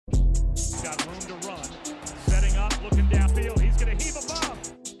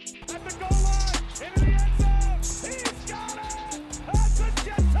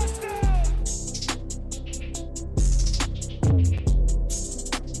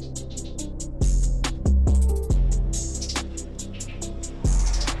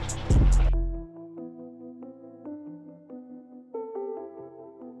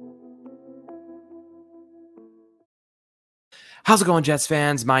How's it going, Jets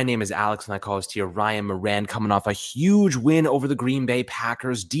fans? My name is Alex, and I co-host here Ryan Moran, coming off a huge win over the Green Bay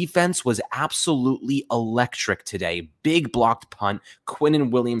Packers. Defense was absolutely electric today. Big blocked punt.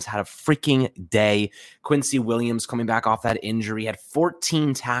 Quinnen Williams had a freaking day. Quincy Williams, coming back off that injury, had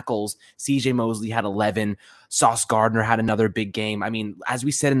 14 tackles. CJ Mosley had 11. Sauce Gardner had another big game. I mean, as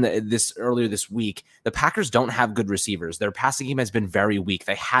we said in this earlier this week, the Packers don't have good receivers. Their passing game has been very weak.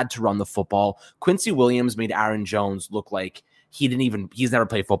 They had to run the football. Quincy Williams made Aaron Jones look like he's never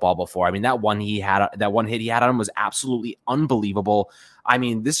played football before. I mean, that one hit he had on him was absolutely unbelievable. I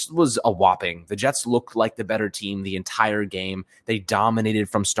mean, this was a whopping. The Jets looked like the better team the entire game. They dominated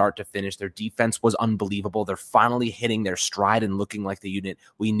from start to finish. Their defense was unbelievable. They're finally hitting their stride and looking like the unit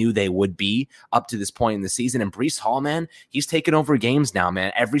we knew they would be up to this point in the season. And Breece Hall, man, he's taking over games now,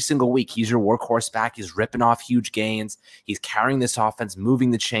 man. Every single week, he's your workhorse back. He's ripping off huge gains. He's carrying this offense,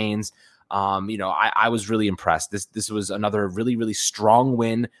 moving the chains. I was really impressed. This was another really, really strong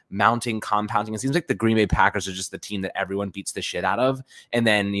win, compounding. It seems like the Green Bay Packers are just the team that everyone beats the shit out of, and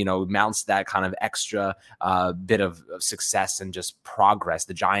then, mounts that kind of extra bit of success and just progress.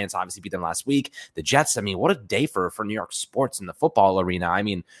 The Giants obviously beat them last week. The Jets, I mean, what a day for New York sports in the football arena. I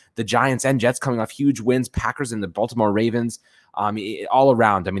mean, the Giants and Jets coming off huge wins, Packers and the Baltimore Ravens. All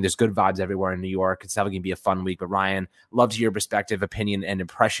around, I mean, there's good vibes everywhere in New York. It's definitely going to be a fun week. But Ryan, love to hear your perspective, opinion, and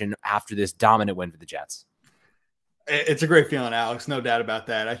impression after this dominant win for the Jets. It's a great feeling, Alex. No doubt about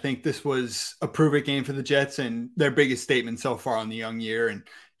that. I think this was a prove-it game for the Jets and their biggest statement so far on the young year. And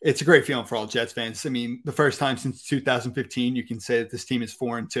it's a great feeling for all Jets fans. I mean, the first time since 2015, you can say that this team is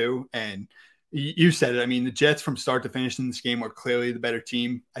 4-2. And you said it. I mean, the Jets from start to finish in this game were clearly the better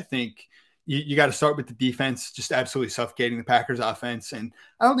team. I think you got to start with the defense, just absolutely suffocating the Packers offense. And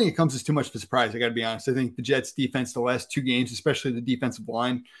I don't think it comes as too much of a surprise. I got to be honest. I think the Jets defense, the last two games, especially the defensive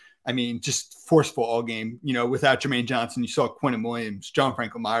line, I mean, just forceful all game. Without Jermaine Johnson, you saw Quinnen Williams, John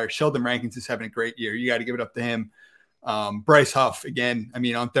Franklin Myers, Sheldon Rankins is having a great year. You got to give it up to him. Bryce Huff, again, I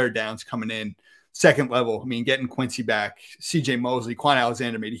mean, on third downs coming in. Second level, I mean, getting Quincy back. CJ Mosley, Quan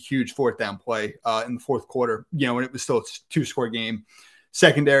Alexander made a huge fourth down play in the fourth quarter, when it was still a two-score game.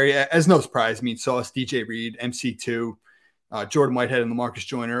 Secondary, as no surprise, I mean, Sauce, DJ Reed, MC2, Jordan Whitehead, and LaMarcus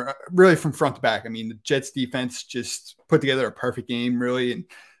Joyner, really from front to back. I mean, the Jets defense just put together a perfect game, really. And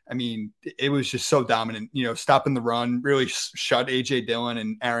I mean, it was just so dominant, stopping the run, really shut A.J. Dillon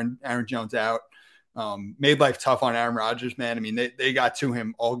and Aaron Jones out. Made life tough on Aaron Rodgers, man. I mean, they got to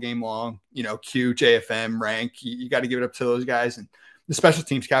him all game long, Q, JFM, Rank. You got to give it up to those guys. And the special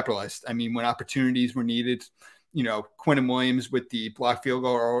teams capitalized. I mean, when opportunities were needed, Quinnen Williams with the block field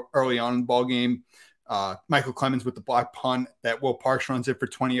goal early on in the ball game, Michael Clemens with the block punt that Will Parks runs it for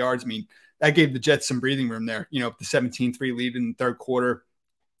 20 yards. I mean, that gave the Jets some breathing room there, the 17-3 lead in the third quarter,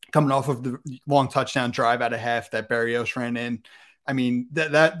 coming off of the long touchdown drive out of half that Berrios ran in. I mean,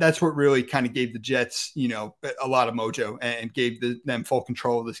 that's what really kind of gave the Jets, a lot of mojo and gave them full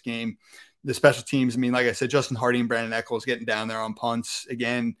control of this game. The special teams, I mean, like I said, Justin Hardy and Brandon Echols getting down there on punts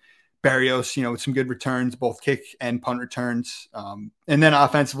again. Berrios, with some good returns, both kick and punt returns. And then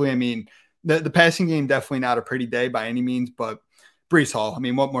offensively, I mean, the passing game, definitely not a pretty day by any means, but Breece Hall, I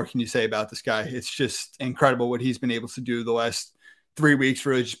mean, what more can you say about this guy? It's just incredible what he's been able to do the last 3 weeks,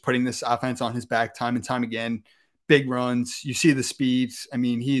 really just putting this offense on his back time and time again. Big runs. You see the speeds. I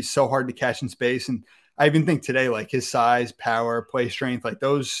mean, he's so hard to catch in space. And I even think today, like his size, power, play strength, like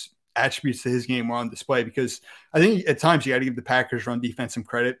those attributes to his game were on display, because I think at times you got to give the Packers run defense some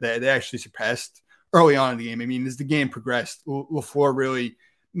credit that they actually surpassed early on in the game. I mean, as the game progressed, LaFleur really,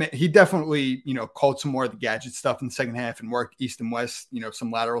 he definitely, called some more of the gadget stuff in the second half and worked east and west,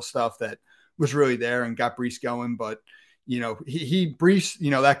 some lateral stuff that was really there and got Breece going. But, he Breece,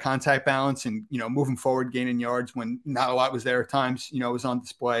 that contact balance and, moving forward, gaining yards when not a lot was there at times, was on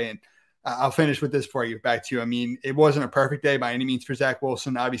display. And I'll finish with this before I get back to you. I mean, it wasn't a perfect day by any means for Zach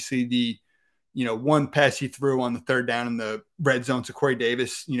Wilson. Obviously, the, one pass he threw on the third down in the red zone to Corey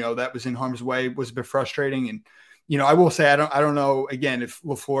Davis, that was in harm's way, was a bit frustrating. And, I will say, I don't know, again, if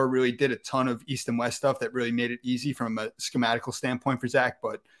LaFleur really did a ton of east and west stuff that really made it easy from a schematical standpoint for Zach.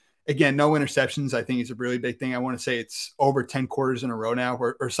 But again, no interceptions, I think, is a really big thing. I want to say it's over 10 quarters in a row now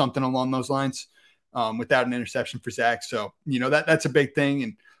or something along those lines without an interception for Zach. So, that's a big thing.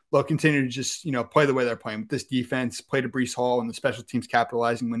 And they'll continue to just, play the way they're playing with this defense, play to Breece Hall and the special teams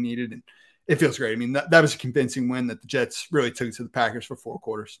capitalizing when needed. And it feels great. I mean, that was a convincing win that the Jets really took it to the Packers for 4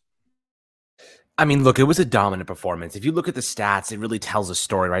 quarters. I mean, look, it was a dominant performance. If you look at the stats, it really tells a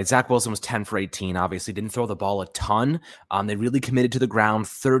story, right? Zach Wilson was 10 for 18, obviously didn't throw the ball a ton. They really committed to the ground,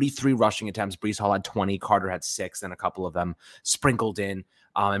 33 rushing attempts. Breece Hall had 20, Carter had 6, and a couple of them sprinkled in.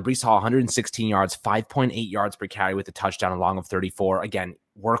 And Breece Hall, 116 yards, 5.8 yards per carry with a touchdown, a long of 34. Again,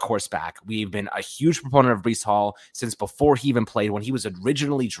 workhorse back. We've been a huge proponent of Breece Hall since before he even played. When he was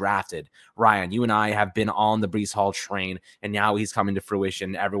originally drafted, Ryan, you and I have been on the Breece Hall train, and now he's coming to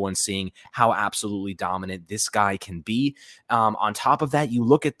fruition. Everyone's seeing how absolutely dominant this guy can be. On top of that, you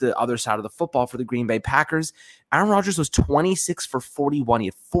look at the other side of the football for the Green Bay Packers. Aaron Rodgers was 26 for 41. He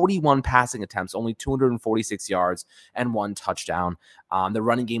had 41 passing attempts, only 246 yards and 1 touchdown. The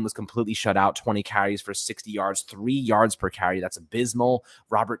running game was completely shut out, 20 carries for 60 yards, 3 yards per carry. That's abysmal.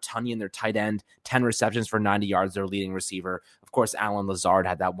 Robert Tonyan, their tight end, 10 receptions for 90 yards, their leading receiver. Of course, Allen Lazard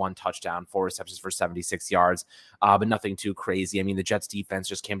had that 1 touchdown, 4 receptions for 76 yards, but nothing too crazy. I mean, the Jets defense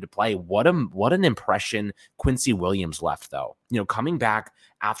just came to play. What an impression Quincy Williams left, though. Coming back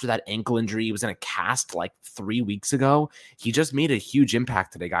after that ankle injury, he was in a cast like 3 weeks ago. He just made a huge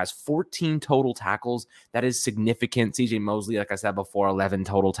impact today, guys. 14 total tackles. That is significant. CJ Mosley, like I said before, 11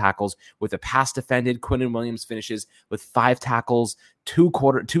 total tackles with a pass defended. Quinnen Williams finishes with 5 tackles, 2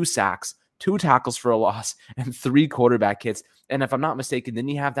 sacks, 2 tackles for a loss, and 3 quarterback hits. And if I'm not mistaken, didn't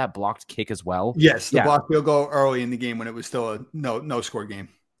he have that blocked kick as well? Yes, the blocked field goal early in the game when it was still a no score game.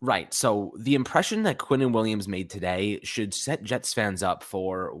 Right. So the impression that Quinnen Williams made today should set Jets fans up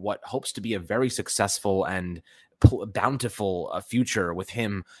for what hopes to be a very successful and bountiful future with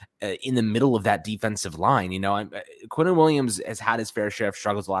him in the middle of that defensive line. Quinnen Williams has had his fair share of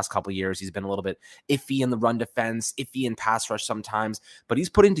struggles the last couple of years. He's been a little bit iffy in the run defense, iffy in pass rush sometimes, but he's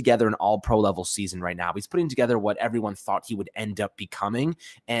putting together an all-pro level season right now. He's putting together what everyone thought he would end up becoming,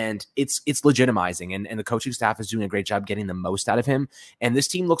 and it's legitimizing, and the coaching staff is doing a great job getting the most out of him, and this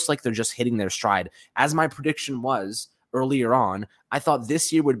team looks like they're just hitting their stride. As my prediction was earlier on, I thought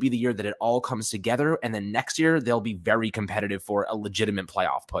this year would be the year that it all comes together, and then next year they'll be very competitive for a legitimate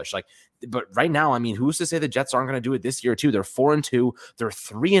playoff push. But right now, I mean, who's to say the Jets aren't going to do it this year too? They're 4-2. They're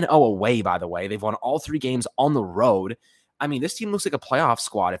 3-0 away, by the way. They've won all 3 games on the road. I mean, this team looks like a playoff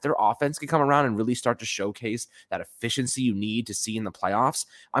squad. If their offense can come around and really start to showcase that efficiency you need to see in the playoffs,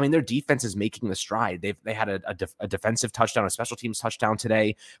 I mean, their defense is making the stride. They had a defensive touchdown, a special teams touchdown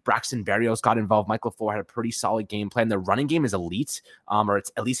today. Braxton Berrios got involved. Michael LaFleur had a pretty solid game plan. Their running game is elite, or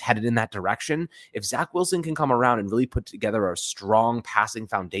it's at least headed in that direction. If Zach Wilson can come around and really put together a strong passing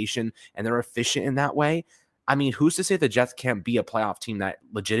foundation and they're efficient in that way, I mean, who's to say the Jets can't be a playoff team that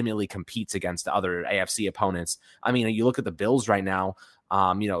legitimately competes against the other AFC opponents? I mean, you look at the Bills right now.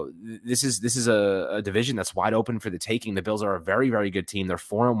 This is a division that's wide open for the taking. The Bills are a very, very good team. They're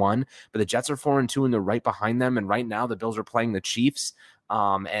 4-1, but the Jets are 4-2, and they're right behind them. And right now, the Bills are playing the Chiefs.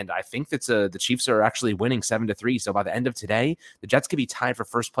 And I think that the Chiefs are actually winning 7-3. So by the end of today, the Jets could be tied for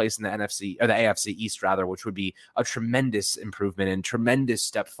first place in the NFC or the AFC East rather, which would be a tremendous improvement and tremendous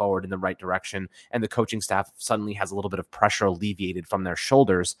step forward in the right direction. And the coaching staff suddenly has a little bit of pressure alleviated from their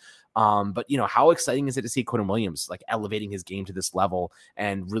shoulders. But how exciting is it to see Quinnen Williams elevating his game to this level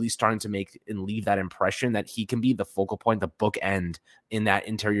and really starting to make and leave that impression that he can be the focal point, the bookend in that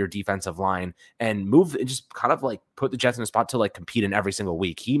interior defensive line and move and just kind of put the Jets in a spot to compete in every single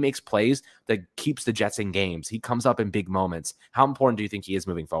week. He makes plays that keeps the Jets in games. He comes up in big moments. How important do you think he is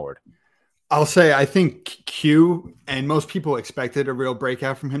moving forward? I'll say I think Q and most people expected a real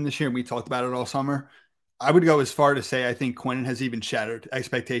breakout from him this year, and we talked about it all summer. I would go as far to say I think Quinnen has even shattered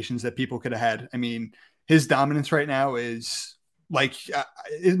expectations that people could have had. I mean, his dominance right now is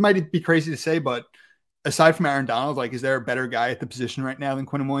it might be crazy to say, but aside from Aaron Donald, is there a better guy at the position right now than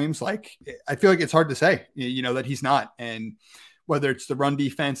Quinnen Williams? I feel like it's hard to say, that he's not. And whether it's the run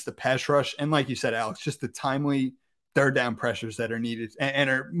defense, the pass rush, and like you said, Alex, just the timely third down pressures that are needed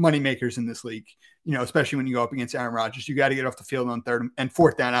and are money makers in this league, especially when you go up against Aaron Rodgers. You got to get off the field on third and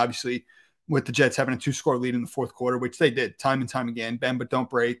fourth down, obviously, with the Jets having a 2-score lead in the fourth quarter, which they did time and time again. Bend but don't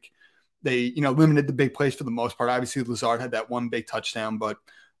break. They, limited the big plays for the most part. Obviously, Lazard had that one big touchdown, but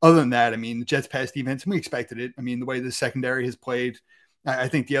other than that, I mean, the Jets pass defense, and we expected it. I mean, the way the secondary has played, I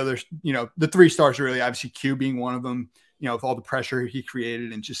think the others, the 3 stars really, obviously Q being one of them, with all the pressure he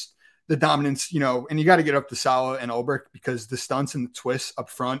created and just the dominance, and you got to get up to Saleh and Ulbrich because the stunts and the twists up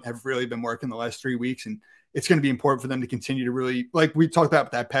front have really been working the last 3 weeks. And it's going to be important for them to continue to really, like we talked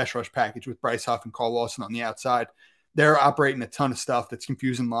about that pass rush package with Bryce Huff and Carl Lawson on the outside. They're operating a ton of stuff that's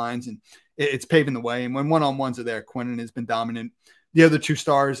confusing lines, and it's paving the way. And when one-on-ones are there, Quinnen has been dominant. The other 2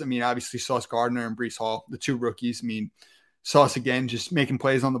 stars, I mean, obviously Sauce Gardner and Breece Hall, the 2 rookies. I mean, Sauce, again, just making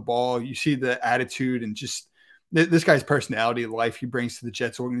plays on the ball. You see the attitude and just this guy's personality, the life he brings to the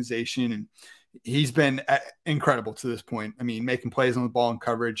Jets organization. And he's been incredible to this point. I mean, making plays on the ball and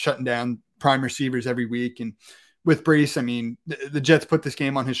coverage, shutting down prime receivers every week. And with Breece, I mean, the Jets put this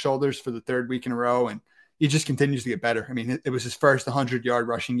game on his shoulders for the 3rd week in a row. And, he just continues to get better. I mean, it was his first 100-yard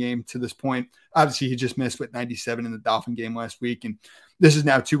rushing game to this point. Obviously, he just missed with 97 in the Dolphin game last week. And this is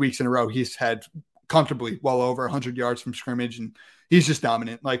now 2 weeks in a row. He's had comfortably well over 100 yards from scrimmage, and he's just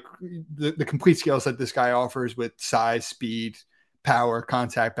dominant. Like the complete skills that this guy offers with size, speed, power,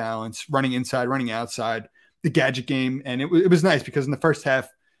 contact balance, running inside, running outside, the gadget game. And it was nice because in the first half,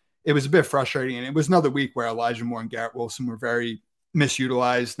 it was a bit frustrating. And it was another week where Elijah Moore and Garrett Wilson were very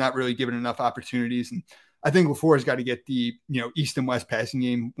misutilized, not really given enough opportunities. And I think LaFleur's got to get the, East and West passing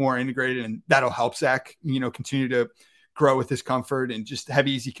game more integrated, and that'll help Zach, continue to grow with his comfort and just have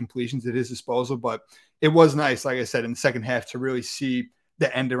easy completions at his disposal. But it was nice, like I said, in the second half to really see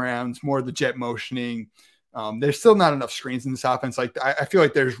the end arounds, more of the jet motioning. There's still not enough screens in this offense. Like I feel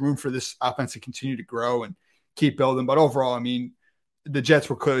like there's room for this offense to continue to grow and keep building. But overall, I mean, the Jets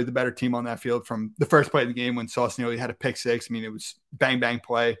were clearly the better team on that field from the first play of the game when Sauce nearly had a pick six. I mean, it was bang, bang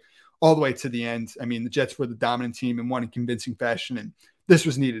play all the way to the end. I mean, the Jets were the dominant team and won in convincing fashion. And this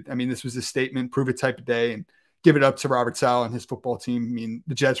was needed. I mean, this was a statement, prove it type of day, and give it up to Robert Saleh and his football team. I mean,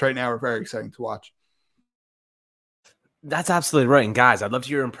 the Jets right now are very exciting to watch. That's absolutely right. And guys, I'd love to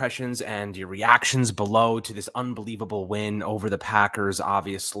hear your impressions and your reactions below to this unbelievable win over the Packers.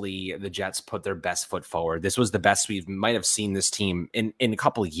 Obviously, the Jets put their best foot forward. This was the best we might have seen this team in a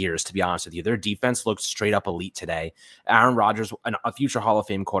couple of years, to be honest with you. Their defense looked straight up elite today. Aaron Rodgers, a future Hall of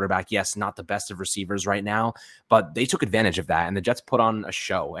Fame quarterback, yes, not the best of receivers right now, but they took advantage of that, and the Jets put on a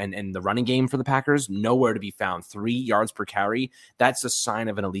show. And the running game for the Packers, nowhere to be found. 3 yards per carry. That's a sign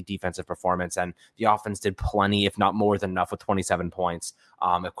of an elite defensive performance, and the offense did plenty, if not more than enough, with 27 points.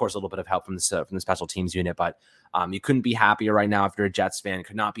 Of course, a little bit of help from the special teams unit, but you couldn't be happier right now if you're a Jets fan.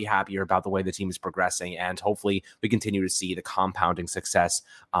 Could not be happier about the way the team is progressing, and hopefully we continue to see the compounding success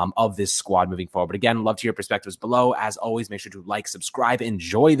of this squad moving forward. But again, love to your perspectives below. As always, make sure to like, subscribe,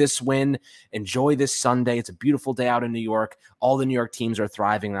 enjoy this win, enjoy this Sunday. It's a beautiful day out in New York. All the New York teams are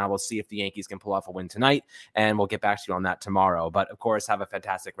thriving, and I will see if the Yankees can pull off a win tonight, and we'll get back to you on that tomorrow. But of course, have a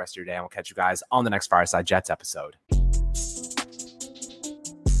fantastic rest of your day, and we'll catch you guys on the next Fireside Jets episode.